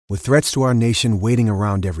With threats to our nation waiting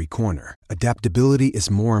around every corner, adaptability is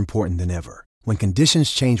more important than ever. When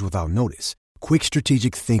conditions change without notice, quick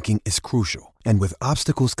strategic thinking is crucial. And with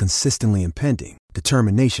obstacles consistently impending,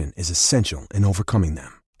 determination is essential in overcoming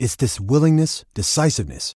them. It's this willingness,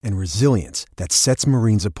 decisiveness, and resilience that sets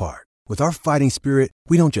Marines apart. With our fighting spirit,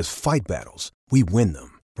 we don't just fight battles, we win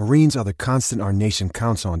them. Marines are the constant our nation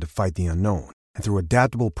counts on to fight the unknown. And through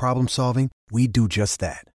adaptable problem solving, we do just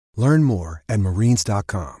that. Learn more at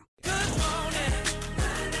marines.com.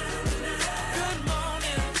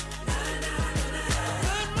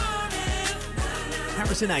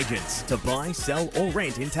 Harrison Agents. To buy, sell or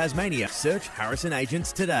rent in Tasmania, search Harrison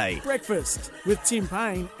Agents today. Breakfast with Tim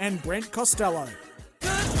Payne and Brent Costello.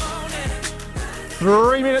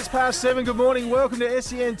 3 minutes past 7. Good morning. Welcome to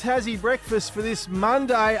SEN Tassie Breakfast for this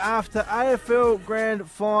Monday after AFL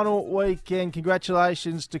Grand Final weekend.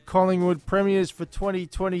 Congratulations to Collingwood Premiers for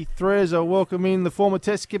 2023 as I welcome in the former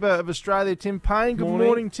Test skipper of Australia, Tim Payne. Good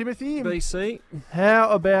morning, Timothy. BC. How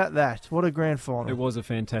about that? What a grand final. It was a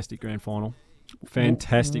fantastic grand final.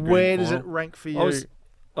 Fantastic grand final. Where does it rank for you? It's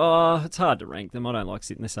hard to rank them. I don't like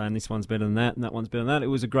sitting there saying this one's better than that and that one's better than that. It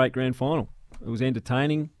was a great grand final. It was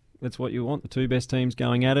entertaining. That's what you want, the two best teams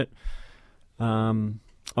going at it. I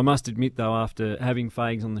must admit, though, after having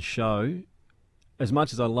Fags on the show, as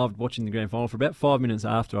much as I loved watching the grand final, for about 5 minutes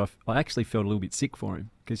after, I actually felt a little bit sick for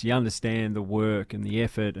him because you understand the work and the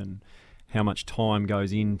effort and how much time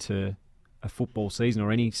goes into a football season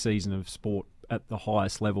or any season of sport at the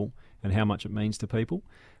highest level and how much it means to people.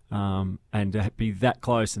 And to be that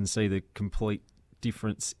close and see the complete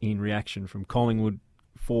difference in reaction from Collingwood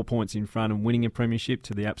 4 points in front and winning a premiership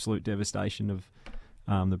to the absolute devastation of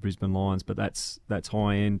the Brisbane Lions. But that's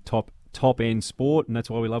high-end, top-end sport, and that's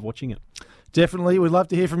why we love watching it. Definitely. We'd love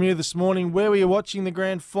to hear from you this morning. Where were you watching the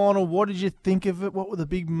grand final? What did you think of it? What were the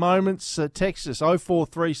big moments? Text us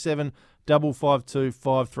 0437 552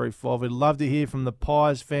 535. We'd love to hear from the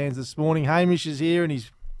Pies fans this morning. Hamish is here and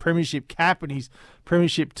his premiership cap and his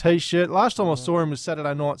premiership T-shirt. Last time I saw him was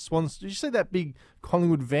Saturday night Swans. Did you see that big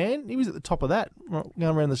Collingwood van? He was at the top of that, going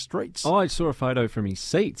around the streets. I saw a photo from his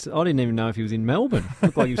seats. I didn't even know if he was in Melbourne.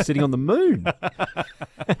 Looked like he was sitting on the moon.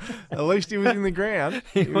 At least he was in the ground.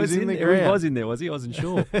 He was in the ground. He was in there, was he? I wasn't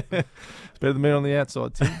sure. It's better than being on the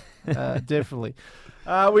outside, Tim. Definitely.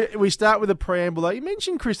 We start with a preamble, though. You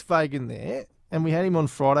mentioned Chris Fagan there, and we had him on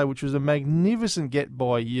Friday, which was a magnificent get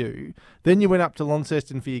by you. Then you went up to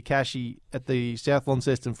Launceston for your cashy at the South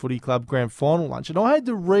Launceston Footy Club Grand Final lunch. And I had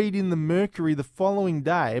to read in the Mercury the following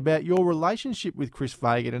day about your relationship with Chris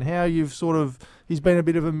Fagan and how he's been a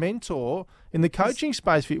bit of a mentor in the coaching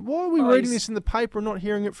space for you. Why are we reading this in the paper and not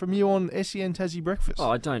hearing it from you on SEN Tassie Breakfast?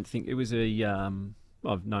 I don't think it was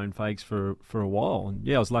I've known Fags for a while. And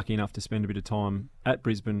yeah, I was lucky enough to spend a bit of time at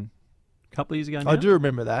Brisbane a couple of years ago now. I do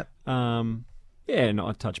remember that. Yeah, and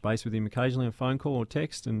I touch base with him occasionally on phone call or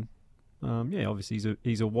text, and obviously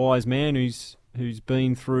he's a wise man who's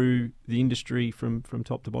been through the industry from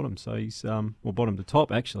top to bottom. So he's bottom to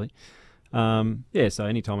top actually. So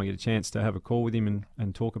anytime I get a chance to have a call with him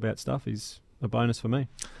and talk about stuff is a bonus for me.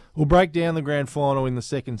 We'll break down the grand final in the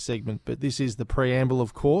second segment, but this is the preamble,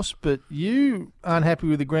 of course. But you aren't happy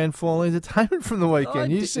with the grand final entertainment from the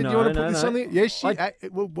weekend. You said you want to put this on the... Yes,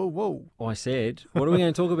 whoa. I said, what are we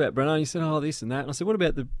going to talk about, Breno? You said, this and that. And I said, what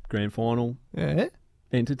about the grand final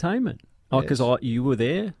entertainment? Oh, because you were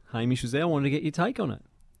there, Hamish was there. I wanted to get your take on it.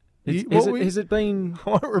 Has it been... I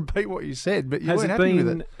won't repeat what you said, but you weren't happy with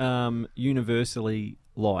it. Has it been universally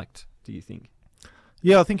liked, do you think?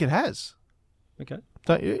 Yeah, I think it has. Okay.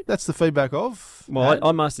 Don't you? That's the feedback of... Well,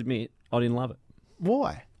 I must admit, I didn't love it.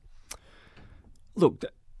 Why? Look,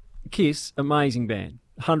 Kiss, amazing band.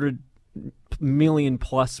 100 million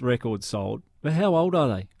plus records sold. But how old are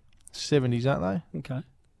they? 70s, aren't they? Okay.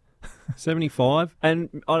 75.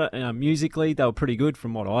 And musically, they were pretty good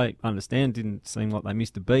from what I understand. Didn't seem like they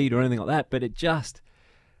missed a beat or anything like that. But it just,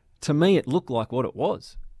 to me, it looked like what it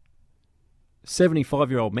was.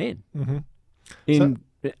 75-year-old men. Mm-hmm.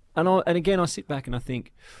 And again, I sit back and I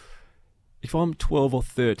think, if I'm 12 or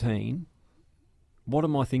 13, what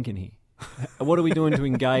am I thinking here? What are we doing to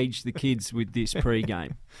engage the kids with this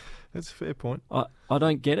pre-game? That's a fair point. I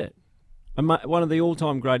don't get it. One of the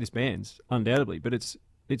all-time greatest bands, undoubtedly, but it's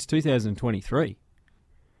 2023.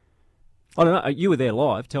 I don't know. You were there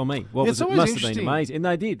live. Tell me. What was it? Must have been amazing. And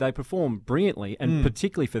they did. They performed brilliantly, and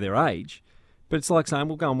particularly for their age. But it's like saying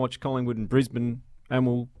we'll go and watch Collingwood and Brisbane,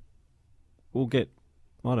 and we'll get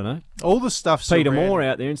I don't know. All the stuff. Peter Moore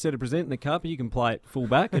out there, instead of presenting the cup, you can play it full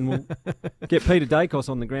back and we'll get Peter Dacos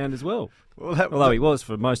on the ground as well. Although he was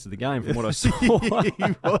for most of the game from what I saw. He was.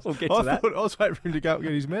 We'll get to that. I was waiting for him to go up and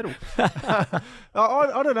get his medal. I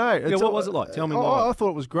don't know. Yeah, what was it like? Tell me more. I thought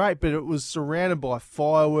it was great, but it was surrounded by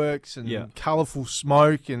fireworks and colourful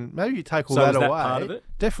smoke, and maybe you take all that away. Part of it?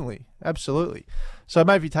 Definitely, absolutely. So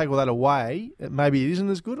maybe if you take all that away, maybe it isn't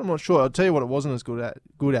as good. I'm not sure. I'll tell you what it wasn't as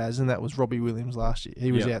good as, and that was Robbie Williams last year.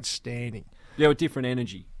 He was outstanding. Yeah, with different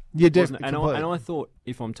energy. Yeah, definitely. And I thought,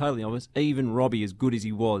 if I'm totally honest, even Robbie, as good as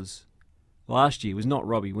he was last year, was not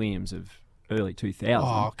Robbie Williams of early 2000.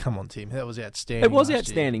 Oh, come on, Tim. That was outstanding. It was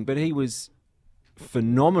outstanding, but he was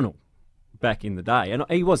phenomenal back in the day. And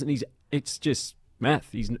he wasn't. It's just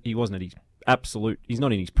math. He wasn't at his absolute. He's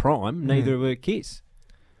not in his prime. Neither were Kiss.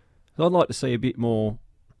 So I'd like to see a bit more.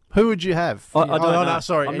 Who would you have? I don't know. No,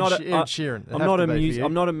 sorry, Ed Sheeran.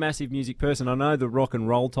 I'm not a massive music person. I know the rock and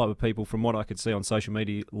roll type of people, from what I could see on social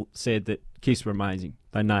media, said that Kiss were amazing.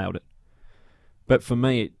 They nailed it. But for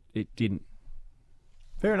me, it didn't.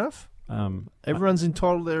 Fair enough. Everyone's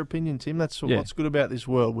entitled to their opinion, Tim. That's what's good about this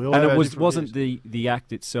world. We all have wasn't the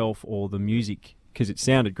act itself or the music, because it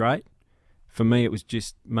sounded great. For me, it was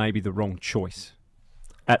just maybe the wrong choice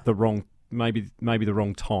at the wrong. Maybe the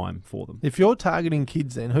wrong time for them. If you're targeting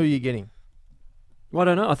kids, then who are you getting? Well, I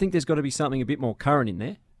don't know. I think there's got to be something a bit more current in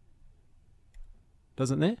there.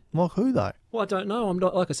 Doesn't there? Like who, though? Well, I don't know. I'm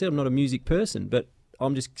not, like I said, I'm not a music person, but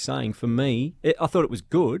I'm just saying, for me, I thought it was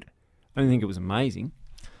good. I didn't think it was amazing.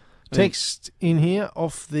 Text in here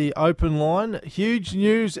off the open line. Huge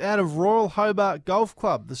news out of Royal Hobart Golf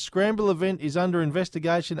Club. The Scramble event is under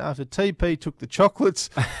investigation after TP took the chocolates.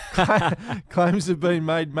 Claims have been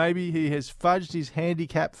made maybe he has fudged his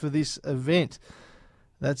handicap for this event.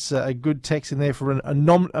 That's a good text in there for an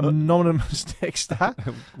anonymous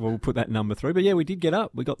texter. We'll put that number through. But yeah, we did get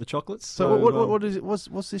up. We got the chocolates. So what is it?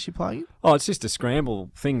 What's this you're playing? Oh, it's just a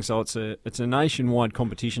scramble thing. So it's a nationwide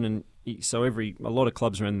competition, and so a lot of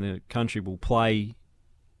clubs around the country will play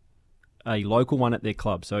a local one at their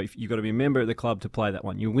club. So if you've got to be a member of the club to play that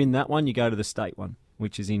one. You win that one, you go to the state one,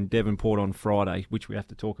 which is in Devonport on Friday, which we have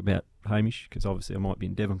to talk about, Hamish, because obviously I might be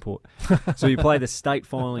in Devonport. So you play the state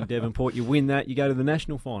final in Devonport, you win that, you go to the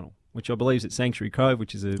national final, which I believe is at Sanctuary Cove,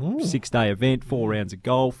 which is a 6-day event, 4 rounds of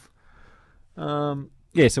golf.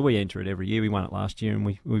 So we enter it every year. We won it last year, and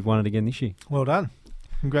we've won it again this year. Well done.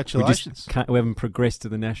 Congratulations. We haven't progressed to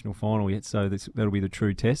the national final yet, so that'll be the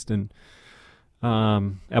true test. And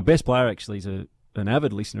our best player actually is an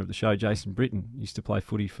avid listener of the show, Jason Britton. Used to play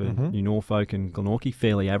footy for New Norfolk and Glenorchy,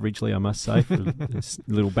 fairly averagely, I must say, for a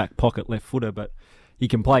little back pocket left footer, but he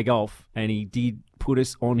can play golf, and he did put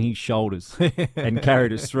us on his shoulders and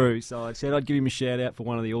carried us through. So I said I'd give him a shout out for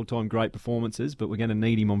one of the all-time great performances, but we're going to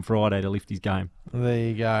need him on Friday to lift his game. There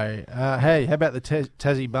you go. Hey, how about the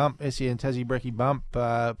Tassie bump, SEN Tassie Brekkie bump?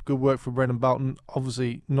 Good work for Brendan Bolton.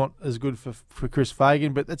 Obviously not as good for Chris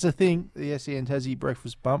Fagan, but that's a thing, the SEN Tassie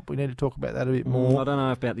breakfast bump. We need to talk about that a bit more. I don't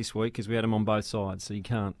know about this week because we had them on both sides, so you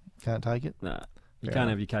can't. Can't take it? Nah. You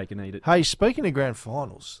can't have your cake and eat it. Hey, speaking of grand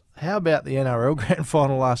finals, how about the NRL grand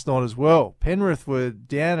final last night as well? Penrith were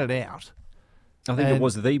down and out. I think it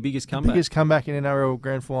was the biggest comeback. Biggest comeback in NRL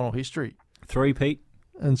grand final history. 3-peat.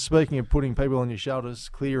 And speaking of putting people on your shoulders,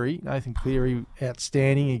 Nathan Cleary,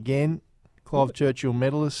 outstanding again. Clive Churchill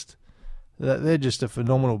medalist. They're just a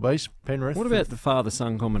phenomenal beast, Penrith. What about the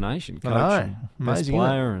father-son combination? Coach, amazing, best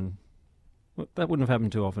player, and that wouldn't have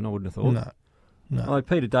happened too often, I wouldn't have thought. No. Like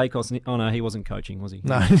Peter Dacos, he wasn't coaching, was he?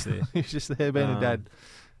 No, he was there. He was just there being a dad.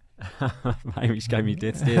 Maybe he just gave me a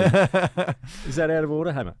death stare. Is that out of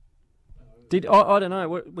order, Hammer? I don't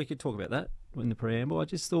know. We could talk about that in the preamble. I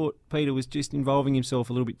just thought Peter was just involving himself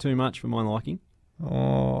a little bit too much for my liking.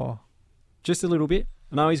 Oh. Just a little bit.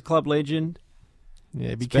 I know he's a club legend.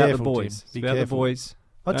 Yeah, be careful, the boys. Tim. Be about careful. The boys.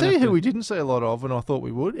 I'll tell you who we didn't see a lot of, and I thought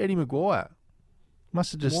we would. Eddie Maguire.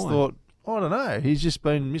 Must have just thought, I don't know. He's just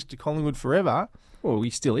been Mr. Collingwood forever. Well,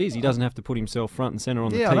 he still is. He doesn't have to put himself front and centre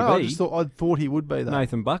on the TV. Yeah, I know. I thought he would be, though.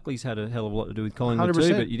 Nathan Buckley's had a hell of a lot to do with Collingwood 100%.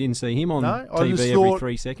 too, but you didn't see him on TV every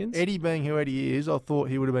 3 seconds. Eddie being who Eddie is, I thought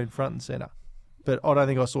he would have been front and centre. But I don't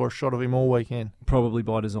think I saw a shot of him all weekend. Probably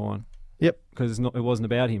by design. Yep. Because it wasn't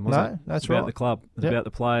about him, was it? No, that's right. It's about the club. It's about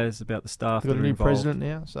the players, about the staff. They've got a new president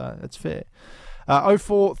now, so that's fair.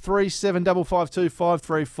 0437 552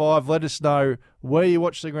 535. Let us know where you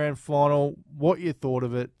watched the grand final, what you thought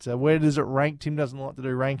of it, where does it rank. Tim doesn't like to do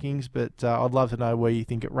rankings, but I'd love to know where you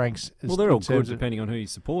think it ranks. Well, they're all good depending on who you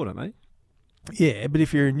support, aren't they? Yeah, but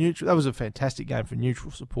if you're a neutral, that was a fantastic game for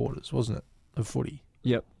neutral supporters, wasn't it, of footy?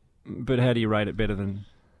 Yep. But how do you rate it better than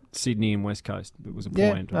Sydney and West Coast. It was a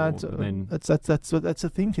Yeah, point. no, that's the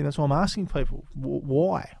thing, Tim. That's why I'm asking people.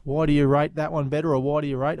 Why? Why do you rate that one better, or why do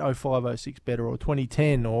you rate 0506 better, or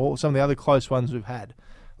 2010, or some of the other close ones we've had?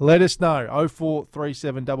 Let us know.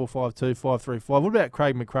 0437 552 535. What about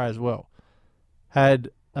Craig McRae as well? Had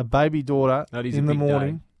a baby daughter in the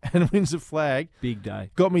morning and wins a flag. Big day.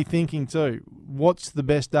 Got me thinking too. What's the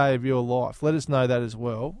best day of your life? Let us know that as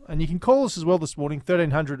well. And you can call us as well this morning,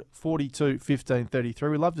 1300 42 1533.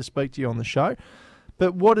 We'd love to speak to you on the show.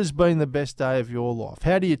 But what has been the best day of your life?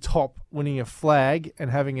 How do you top winning a flag and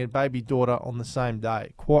having a baby daughter on the same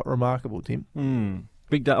day? Quite remarkable, Tim.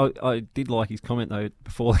 Big day. I did like his comment, though,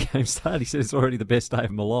 before the game started. He said it's already the best day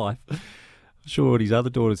of my life. I'm sure what his other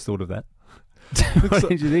daughters thought of that. What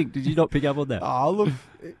did you think? Did you not pick up on that? Oh, look,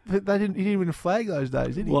 he didn't win a flag those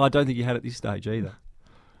days, did he? Well, I don't think he had at this stage either.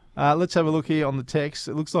 Let's have a look here on the text.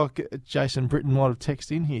 It looks like Jason Britton might have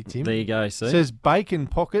texted in here, Tim. There you go, see? Says, bacon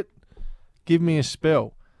pocket, give me a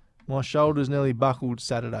spell. My shoulder's nearly buckled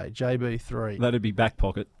Saturday, JB3. That'd be back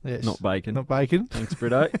pocket, Yes. not bacon. Not bacon. Thanks,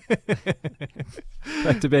 Brito.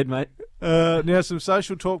 Back to bed, mate. Now, some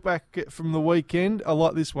social talk back from the weekend. I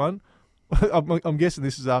like this one. I'm guessing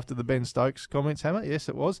this is after the Ben Stokes comments, Hammer. Yes,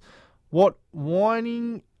 it was. What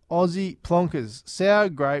whining Aussie plonkers, sour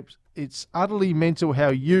grapes. It's utterly mental how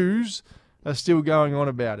yous are still going on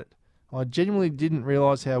about it. I genuinely didn't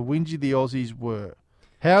realise how whingy the Aussies were.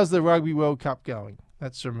 How's the Rugby World Cup going?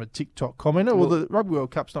 That's from a TikTok commenter. Well, the Rugby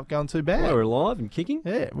World Cup's not going too bad. Well, we're alive and kicking.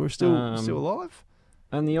 Yeah, we're still alive.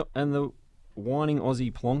 And the whining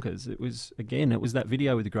Aussie plonkers. It was that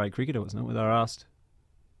video with the great cricketer, wasn't it? Where they were asked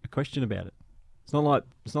a question about it. It's not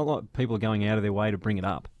like people are going out of their way to bring it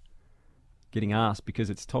up, getting asked because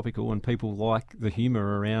it's topical and people like the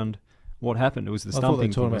humour around what happened. It was the stumping. I thought they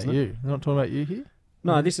were talking about you. They're not talking about you here?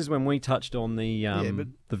 No, this is when we touched on the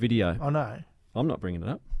video. I know. I'm not bringing it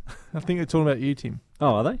up. I think they're talking about you, Tim.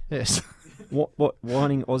 Oh, are they? Yes. What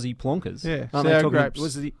whining Aussie plonkers? Yeah. Sour grapes.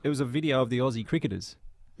 It was a video of the Aussie cricketers.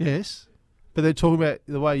 Yes. But they're talking about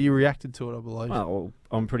the way you reacted to it, I believe. Oh, well,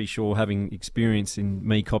 I'm pretty sure, having experience in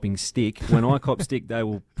me copping stick, when I cop stick, they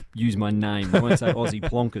will use my name. They won't say Aussie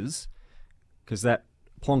plonkers, because that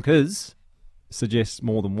plonkers suggests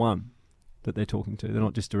more than one that they're talking to. They're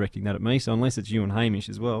not just directing that at me, so unless it's you and Hamish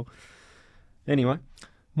as well. Anyway.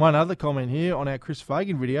 One other comment here on our Chris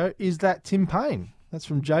Fagan video, is that Tim Payne? That's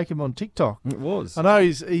from Jacob on TikTok. It was. I know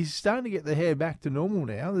he's starting to get the hair back to normal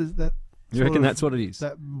now. There's that. You reckon that's what it is?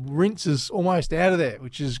 That rinse is almost out of there,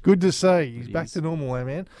 which is good to see. He's back to normal there,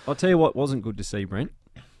 man. I'll tell you what wasn't good to see, Brent.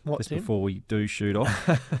 What, just Tim? Before we do shoot off.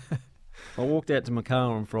 I walked out to my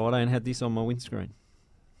car on Friday and had this on my windscreen.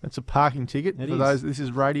 That's a parking ticket for those. This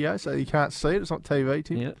is radio, so you can't see it. It's not TV,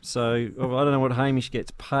 Tim. Yeah, so I don't know what Hamish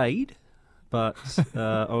gets paid, but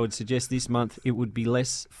I would suggest this month it would be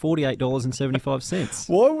less, $48.75.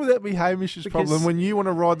 Why would that be Hamish's problem when you want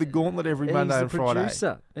to ride the gauntlet every Monday and Friday?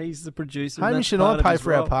 He's the producer. Hamish and I pay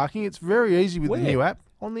for our parking. It's very easy with the new app.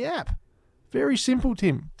 On the app. Very simple,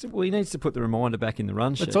 Tim. Well, he needs to put the reminder back in the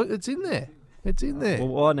run sheet. It's in there. It's in there.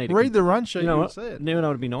 Well, I need to read the run sheet. You'll see it. Now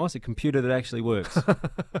would be nice, a computer that actually works.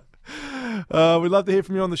 We'd love to hear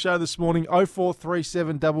from you on the show this morning.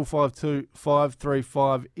 0437 552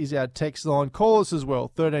 535 is our text line. Call us as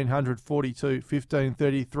well, 1300 42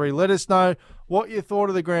 1533. Let us know what you thought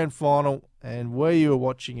of the grand final and where you were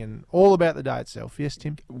watching and all about the day itself. Yes,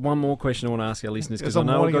 Tim? One more question I want to ask our listeners, because I'm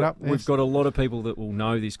I know winding we've got a lot of people that will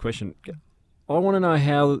know this question. I want to know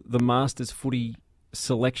how the Masters footy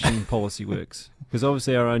selection policy works, because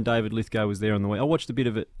obviously our own David Lithgow was there on the way. I watched a bit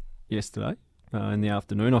of it yesterday in the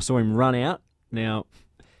afternoon. I saw him run out. Now,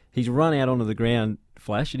 he's run out onto the ground,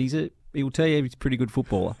 Flash, and he will tell you he's a pretty good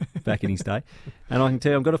footballer back in his day. And I can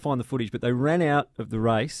tell you, I've got to find the footage, but they ran out of the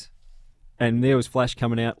race, and there was Flash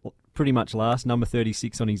coming out pretty much last, number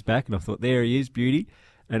 36 on his back, and I thought, there he is, beauty.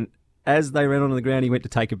 And as they ran onto the ground, he went to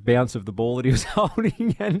take a bounce of the ball that he was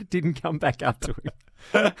holding, and it didn't come back up to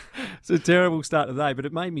him. It's a terrible start to the day, but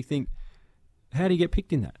it made me think, how do you get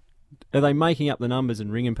picked in that? Are they making up the numbers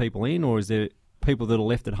and ringing people in, or is there people that are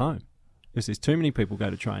left at home? Because there's too many people go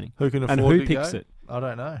to training. Who can afford and who to picks go? it? I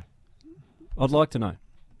don't know. I'd like to know.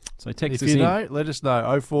 So text us in. If you know, let us know.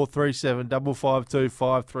 0437 552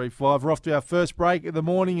 535. We're off to our first break of the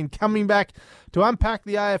morning and coming back to unpack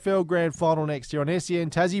the AFL Grand Final next year on SEN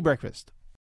Tassie Breakfast.